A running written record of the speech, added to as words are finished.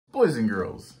Boys and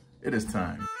girls, it is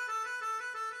time.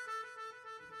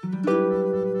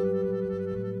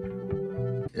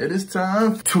 It is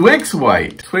time for Twix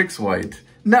White. Twix White.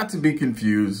 Not to be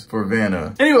confused for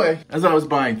Vanna. Anyway, as I was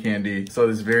buying candy, saw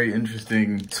this very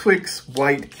interesting Twix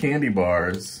White candy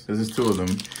bars. There's 2 of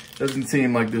them. Doesn't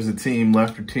seem like there's a team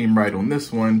left or team right on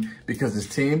this one because this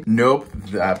team, nope,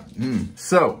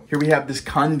 So here we have this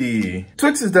candy.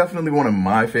 Twix is definitely one of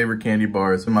my favorite candy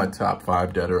bars, in my top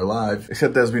 5 dead or alive.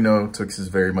 Except as we know, Twix is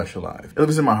very much alive. It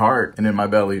lives in my heart and in my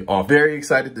belly. Oh, very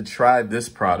excited to try this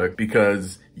product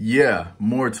because yeah,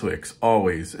 more Twix,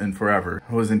 always and forever.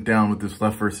 I wasn't down with this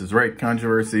left versus right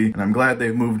controversy, and I'm glad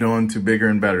they've moved on to bigger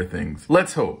and better things.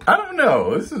 Let's hope. I don't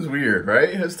know, this is weird,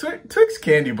 right? Has Twix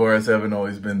candy bars haven't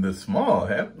always been this small.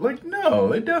 Like, no,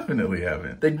 they definitely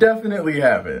haven't. They definitely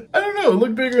haven't. I don't know,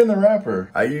 look bigger in the wrapper.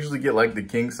 I usually get like the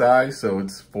king size, so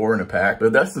it's 4 in a pack,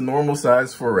 but that's the normal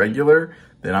size for regular.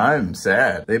 Then I'm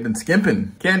sad. They've been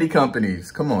skimping. Candy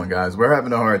companies, come on guys, we're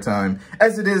having a hard time.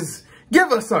 As it is,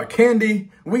 give us our candy.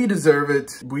 We deserve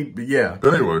it. Yeah.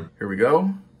 Anyway, here we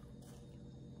go.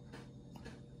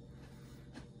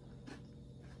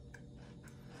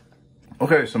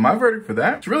 Okay, so my verdict for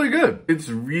that, it's really good. It's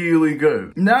really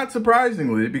good. Not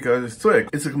surprisingly, because it's Twix.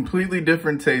 It's a completely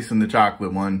different taste than the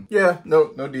chocolate one. Yeah, no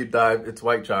deep dive. It's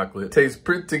white chocolate. Tastes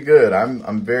pretty good.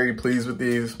 I'm very pleased with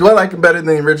these. Do I like it better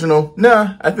than the original?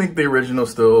 Nah, I think the original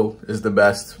still is the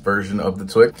best version of the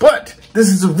Twix. But this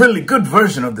is a really good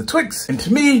version of the Twix. And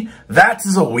to me, that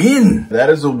is a win. That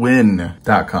is a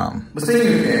win.com. But see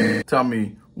you again. Tell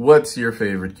me, what's your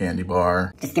favorite candy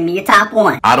bar? Just give me your top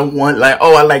 1. I don't want like,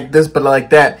 oh, I like this, but I like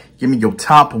that. Give me your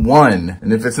top 1.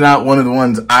 And if it's not one of the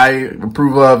ones I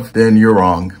approve of, then you're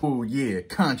wrong. Oh yeah,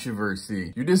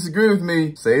 controversy. You disagree with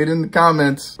me, say it in the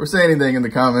comments, or say anything in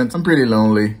the comments. I'm pretty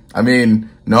lonely. I mean,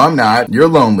 no, I'm not. You're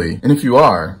lonely. And if you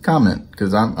are, comment,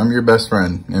 because I'm your best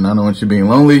friend. And I don't want you being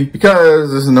lonely,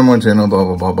 because this is the #1 channel, blah,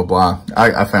 blah, blah, blah, blah.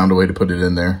 I found a way to put it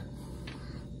in there.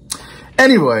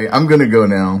 Anyway, I'm gonna go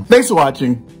now. Thanks for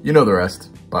watching. You know the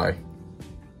rest. Bye.